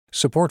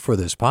Support for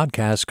this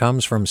podcast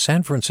comes from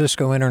San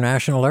Francisco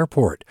International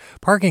Airport.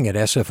 Parking at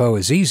SFO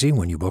is easy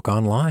when you book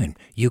online.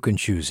 You can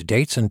choose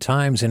dates and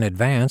times in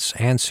advance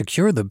and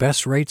secure the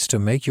best rates to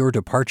make your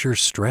departure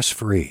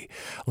stress-free.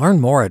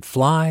 Learn more at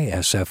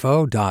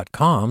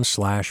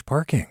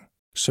flysfo.com/parking.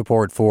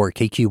 Support for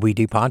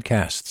KQED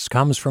podcasts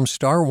comes from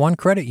Star One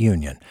Credit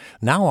Union,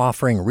 now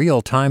offering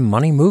real-time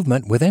money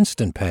movement with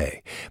Instant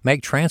Pay.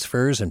 Make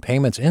transfers and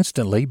payments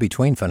instantly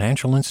between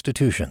financial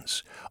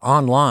institutions,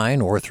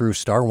 online or through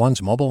Star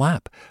One's mobile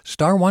app.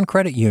 Star One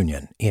Credit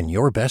Union, in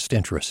your best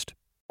interest.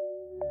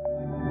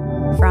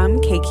 From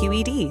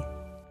KQED.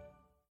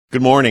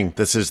 Good morning.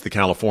 This is the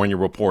California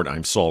Report.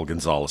 I'm Saul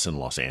Gonzalez in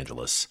Los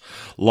Angeles.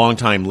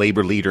 Longtime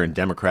labor leader and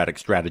Democratic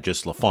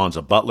strategist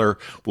Laphonza Butler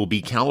will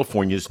be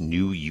California's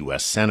new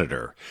U.S.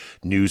 Senator.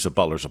 News of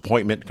Butler's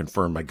appointment,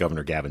 confirmed by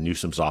Governor Gavin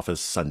Newsom's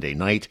office Sunday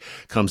night,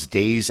 comes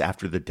days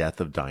after the death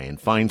of Dianne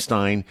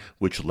Feinstein,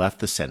 which left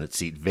the Senate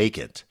seat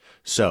vacant.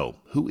 So,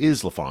 who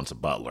is Laphonza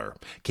Butler?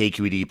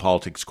 KQED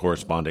politics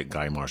correspondent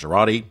Guy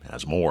Marzorati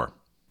has more.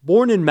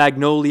 Born in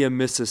Magnolia,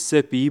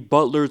 Mississippi,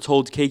 Butler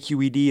told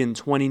KQED in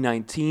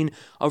 2019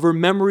 of her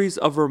memories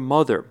of her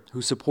mother,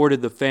 who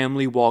supported the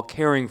family while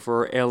caring for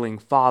her ailing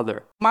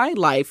father. My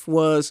life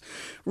was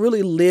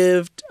really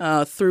lived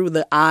through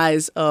the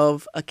eyes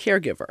of a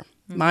caregiver.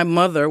 My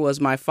mother was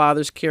my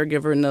father's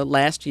caregiver in the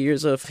last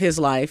years of his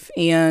life,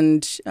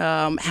 and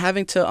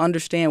having to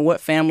understand what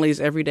families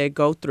every day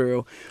go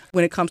through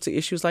when it comes to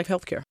issues like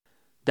healthcare.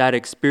 That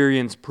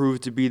experience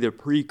proved to be the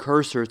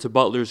precursor to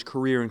Butler's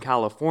career in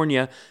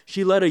California.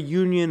 She led a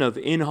union of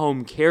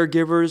in-home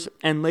caregivers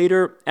and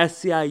later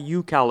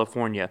SEIU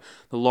California,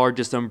 the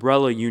largest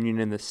umbrella union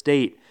in the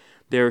state.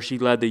 There she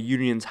led the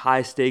union's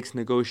high-stakes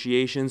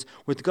negotiations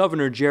with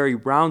Governor Jerry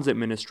Brown's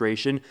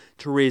administration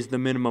to raise the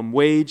minimum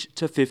wage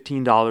to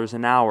 $15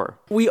 an hour.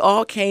 We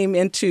all came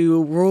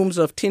into rooms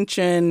of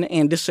tension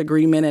and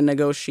disagreement and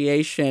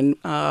negotiation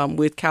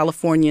with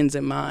Californians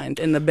in mind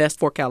and the best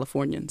for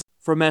Californians.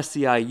 From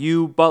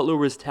SEIU, Butler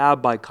was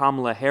tabbed by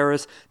Kamala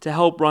Harris to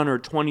help run her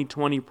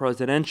 2020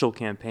 presidential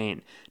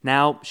campaign.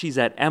 Now she's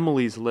at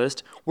Emily's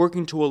List,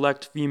 working to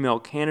elect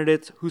female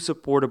candidates who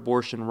support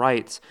abortion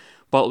rights.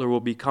 Butler will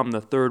become the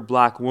third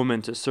black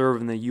woman to serve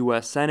in the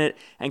U.S. Senate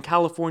and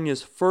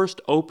California's first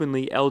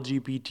openly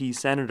LGBT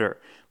senator.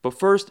 But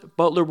first,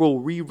 Butler will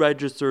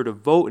re-register to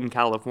vote in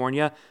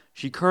California.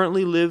 She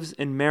currently lives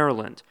in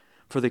Maryland.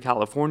 For the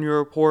California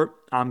Report,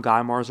 I'm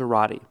Guy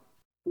Marzorati.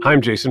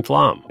 I'm Jason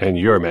Flom, and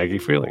you're Maggie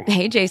Freeling.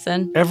 Hey,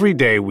 Jason. Every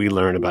day we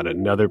learn about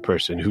another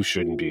person who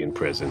shouldn't be in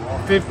prison.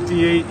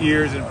 58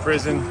 years in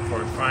prison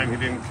for a crime he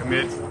didn't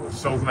commit.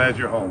 So glad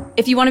you're home.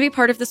 If you want to be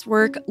part of this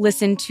work,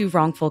 listen to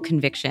Wrongful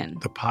Conviction,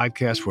 The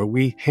podcast where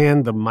we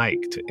hand the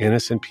mic to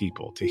innocent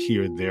people to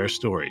hear their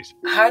stories.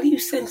 How do you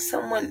send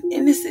someone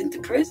innocent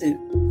to prison?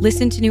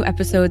 Listen to new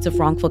episodes of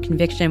Wrongful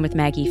Conviction with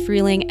Maggie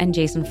Freeling and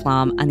Jason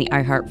Flom on the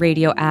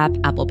iHeartRadio app,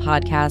 Apple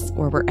Podcasts,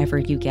 or wherever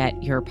you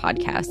get your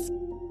podcasts.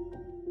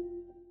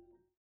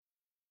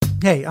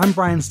 Hey, I'm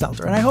Brian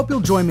Stelter, and I hope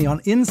you'll join me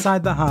on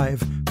Inside the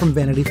Hive from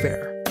Vanity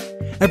Fair.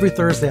 Every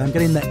Thursday, I'm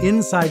getting the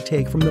inside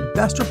take from the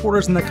best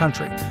reporters in the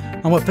country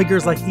on what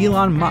figures like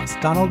Elon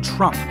Musk, Donald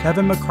Trump,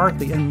 Kevin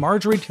McCarthy, and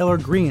Marjorie Taylor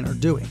Greene are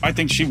doing. I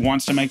think she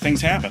wants to make things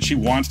happen. She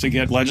wants to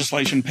get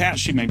legislation passed.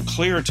 She made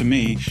clear to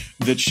me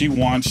that she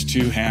wants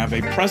to have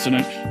a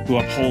president who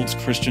upholds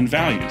Christian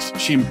values.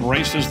 She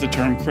embraces the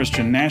term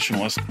Christian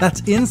nationalist. That's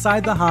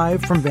Inside the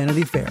Hive from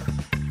Vanity Fair.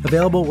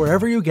 Available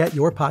wherever you get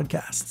your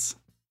podcasts.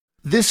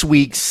 This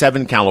week,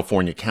 7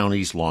 California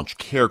counties launched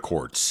care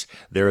courts.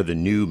 They're the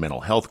new mental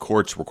health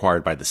courts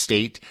required by the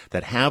state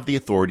that have the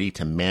authority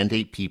to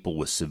mandate people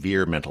with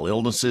severe mental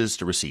illnesses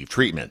to receive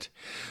treatment.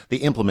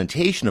 The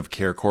implementation of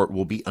care court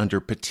will be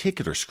under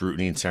particular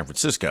scrutiny in San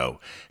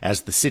Francisco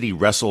as the city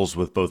wrestles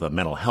with both a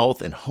mental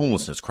health and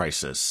homelessness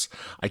crisis.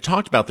 I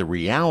talked about the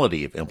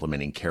reality of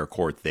implementing care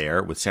court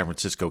there with San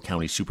Francisco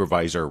County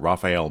Supervisor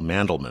Rafael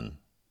Mandelman.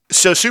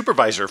 So,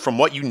 Supervisor, from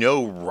what you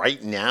know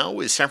right now,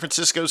 is San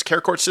Francisco's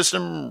care court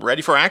system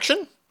ready for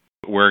action?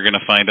 We're going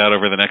to find out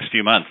over the next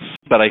few months.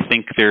 But I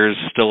think there's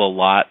still a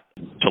lot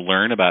to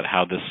learn about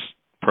how this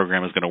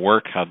program is going to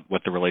work,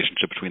 what the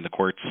relationship between the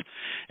courts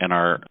and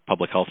our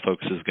public health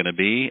folks is going to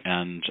be,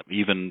 and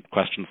even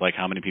questions like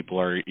how many people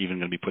are even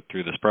going to be put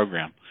through this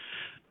program.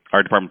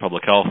 Our Department of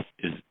Public Health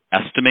is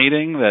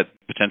estimating that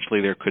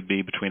potentially there could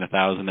be between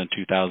 1,000 and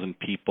 2,000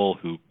 people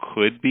who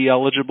could be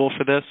eligible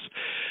for this,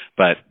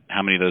 but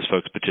how many of those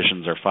folks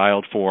petitions are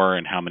filed for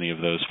and how many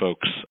of those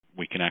folks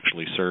we can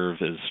actually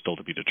serve is still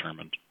to be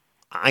determined.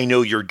 I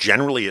know you're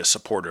generally a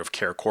supporter of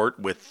care court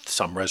with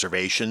some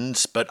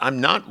reservations, but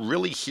I'm not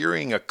really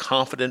hearing a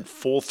confident,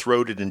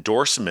 full-throated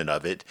endorsement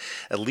of it,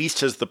 at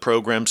least as the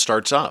program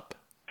starts up.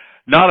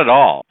 Not at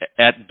all.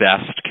 At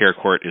best, care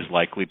court is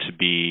likely to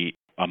be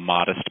a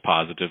modest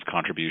positive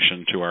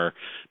contribution to our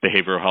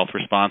behavioral health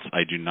response.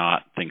 I do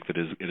not think that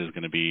it is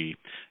going to be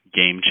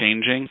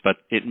game-changing, but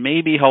it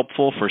may be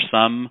helpful for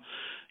some,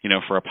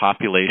 for a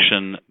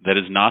population that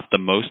is not the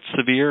most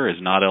severe,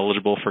 is not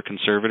eligible for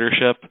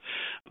conservatorship,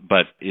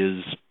 but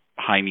is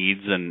high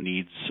needs and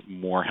needs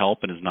more help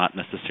and is not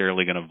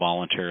necessarily going to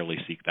voluntarily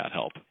seek that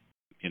help.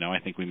 I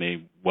think we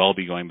may well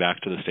be going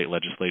back to the state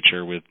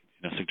legislature with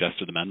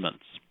suggested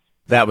amendments.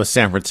 That was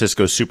San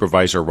Francisco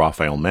Supervisor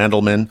Rafael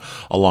Mandelman.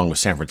 Along with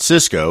San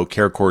Francisco,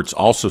 care courts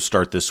also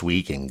start this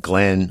week in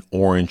Glenn,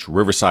 Orange,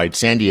 Riverside,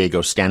 San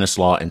Diego,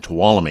 Stanislaus, and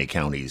Tuolumne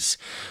counties.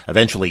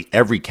 Eventually,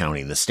 every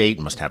county in the state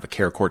must have a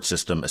care court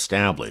system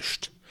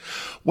established.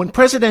 When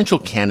presidential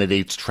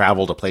candidates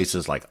travel to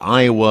places like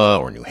Iowa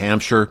or New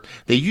Hampshire,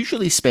 they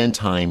usually spend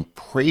time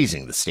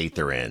praising the state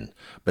they're in.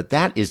 But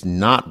that is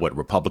not what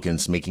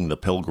Republicans making the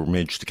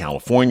pilgrimage to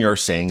California are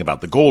saying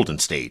about the Golden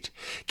State.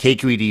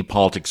 KQED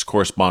politics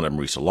correspondent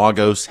Marisa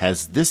Lagos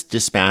has this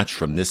dispatch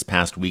from this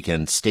past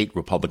weekend's state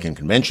Republican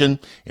convention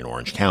in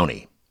Orange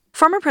County.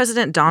 Former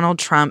President Donald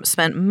Trump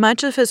spent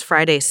much of his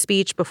Friday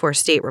speech before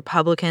state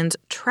Republicans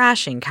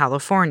trashing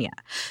California,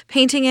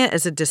 painting it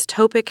as a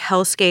dystopic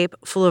hellscape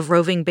full of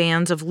roving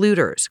bands of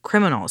looters,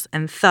 criminals,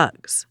 and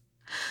thugs.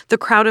 The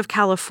crowd of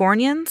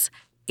Californians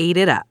ate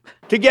it up.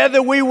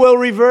 Together we will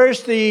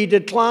reverse the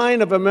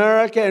decline of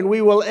America and we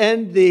will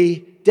end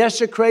the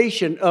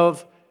desecration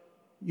of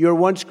your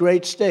once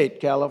great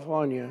state,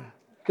 California.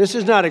 This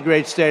is not a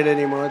great state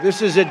anymore.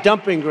 This is a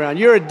dumping ground.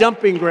 You're a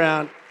dumping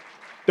ground.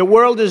 The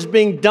world is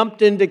being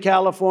dumped into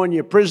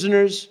California.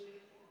 Prisoners,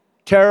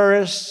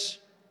 terrorists.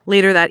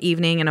 Later that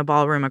evening, in a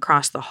ballroom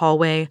across the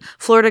hallway,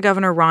 Florida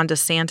Governor Ron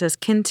DeSantis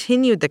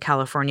continued the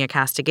California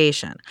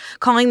castigation,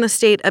 calling the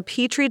state a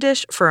petri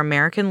dish for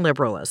American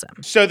liberalism.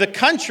 So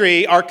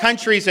our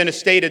country's in a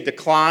state of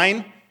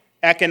decline,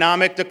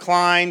 economic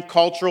decline,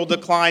 cultural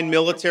decline,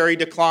 military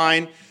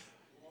decline.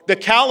 The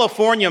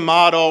California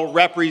model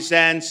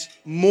represents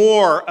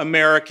more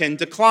American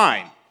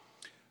decline.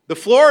 The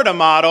Florida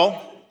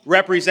model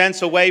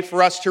represents a way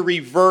for us to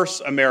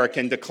reverse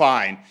American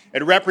decline.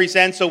 It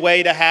represents a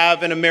way to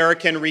have an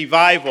American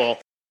revival.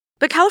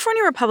 But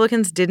California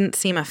Republicans didn't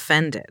seem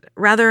offended.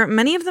 Rather,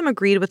 many of them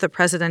agreed with the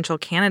presidential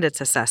candidates'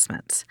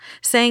 assessments,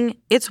 saying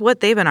it's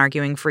what they've been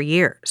arguing for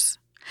years.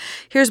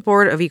 Here's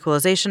Board of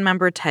Equalization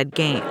member Ted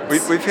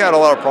Gaines. We've had a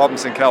lot of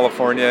problems in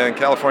California, and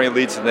California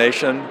leads the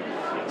nation.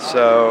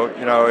 So,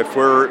 if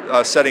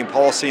we're setting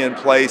policy in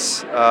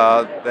place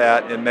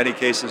that in many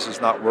cases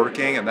is not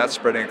working, and that's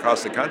spreading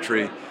across the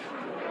country,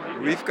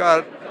 we've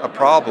got a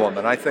problem.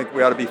 And I think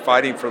we ought to be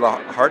fighting for the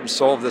heart and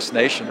soul of this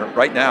nation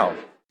right now.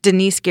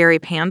 Denise Gary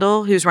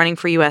Pandle, who's running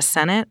for U.S.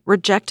 Senate,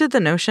 rejected the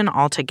notion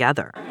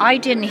altogether. I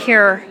didn't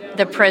hear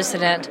the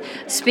president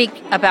speak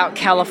about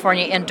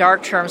California in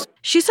dark terms.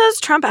 She says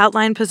Trump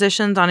outlined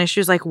positions on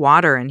issues like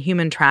water and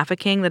human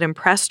trafficking that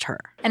impressed her.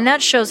 And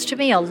that shows to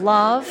me a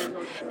love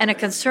and a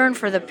concern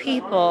for the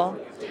people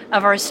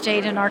of our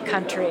state and our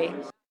country.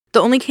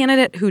 The only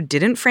candidate who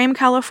didn't frame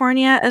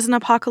California as an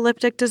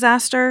apocalyptic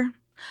disaster?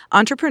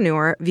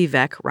 Entrepreneur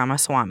Vivek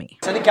Ramaswamy.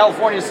 I think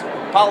California's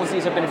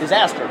policies have been a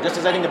disaster, just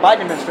as I think the Biden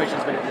administration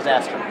has been a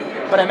disaster.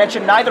 But I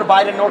mentioned neither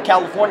Biden nor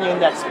California in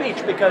that speech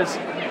because,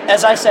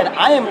 as I said,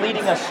 I am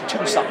leading us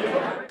to something.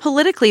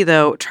 Politically,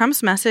 though,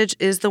 Trump's message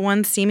is the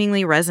one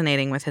seemingly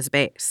resonating with his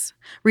base.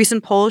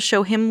 Recent polls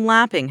show him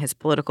lapping his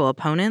political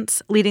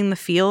opponents, leading the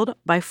field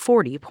by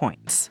 40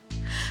 points.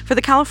 For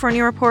the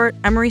California Report,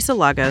 I'm Marisa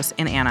Lagos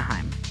in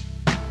Anaheim.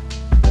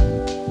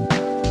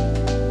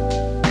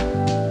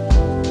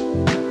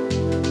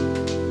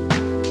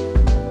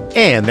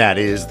 And that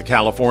is the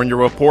California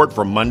Report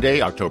for Monday,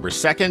 October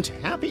 2nd.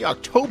 Happy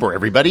October,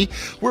 everybody.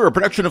 We're a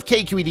production of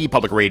KQED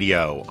Public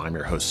Radio. I'm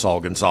your host, Saul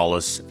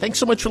Gonzalez. Thanks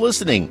so much for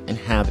listening, and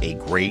have a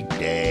great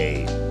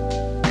day.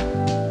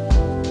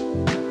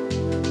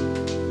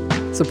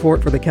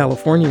 Support for the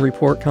California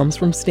Report comes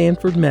from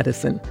Stanford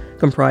Medicine,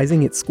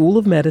 comprising its School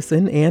of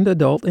Medicine and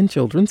adult and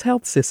children's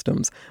health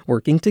systems,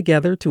 working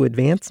together to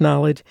advance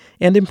knowledge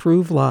and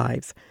improve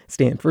lives.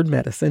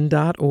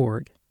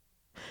 StanfordMedicine.org.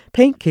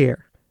 Paint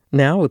Care.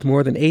 Now with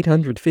more than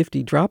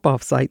 850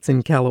 drop-off sites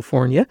in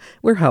California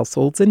where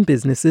households and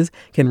businesses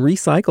can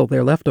recycle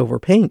their leftover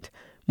paint.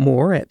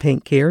 More at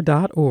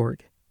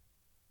paintcare.org.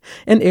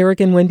 And Eric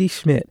and Wendy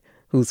Schmidt,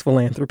 whose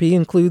philanthropy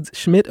includes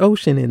Schmidt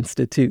Ocean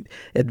Institute,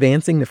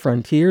 advancing the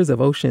frontiers of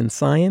ocean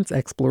science,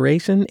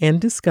 exploration, and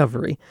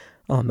discovery.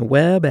 On the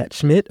web at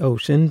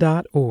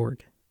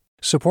schmidtocean.org.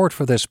 Support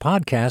for this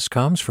podcast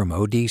comes from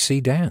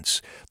ODC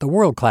Dance. The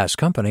world-class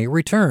company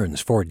returns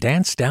for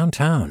Dance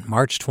Downtown,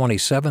 March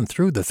 27th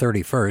through the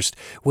 31st,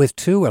 with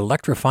 2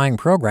 electrifying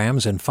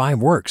programs and 5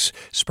 works,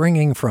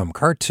 springing from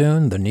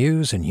cartoon, the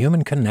news, and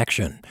human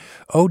connection.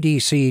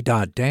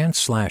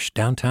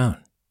 odc.dance/downtown.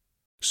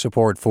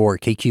 Support for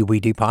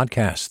KQED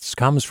podcasts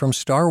comes from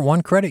Star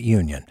One Credit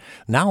Union,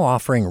 now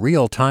offering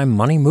real-time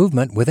money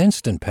movement with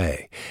Instant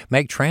Pay.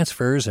 Make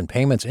transfers and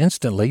payments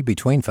instantly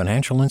between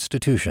financial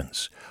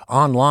institutions,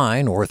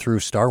 online or through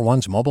Star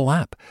One's mobile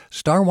app.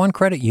 Star One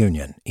Credit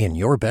Union, in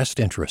your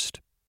best interest.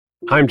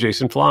 I'm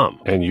Jason Flom,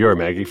 and you're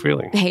Maggie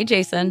Freeling. Hey,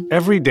 Jason.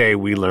 Every day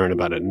we learn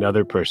about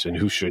another person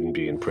who shouldn't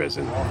be in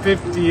prison.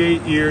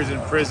 58 years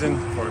in prison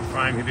for a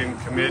crime he didn't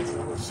commit.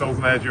 So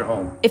glad you're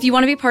home. If you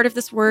want to be part of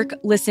this work,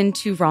 listen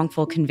to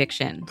Wrongful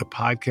Conviction, The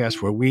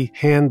podcast where we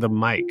hand the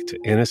mic to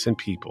innocent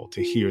people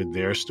to hear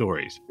their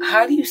stories.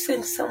 How do you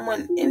send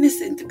someone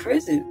innocent to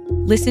prison?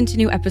 Listen to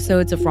new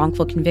episodes of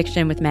Wrongful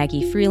Conviction with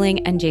Maggie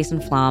Freeling and Jason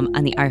Flom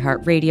on the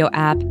iHeartRadio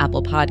app,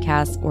 Apple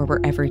Podcasts, or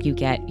wherever you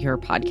get your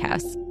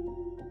podcasts.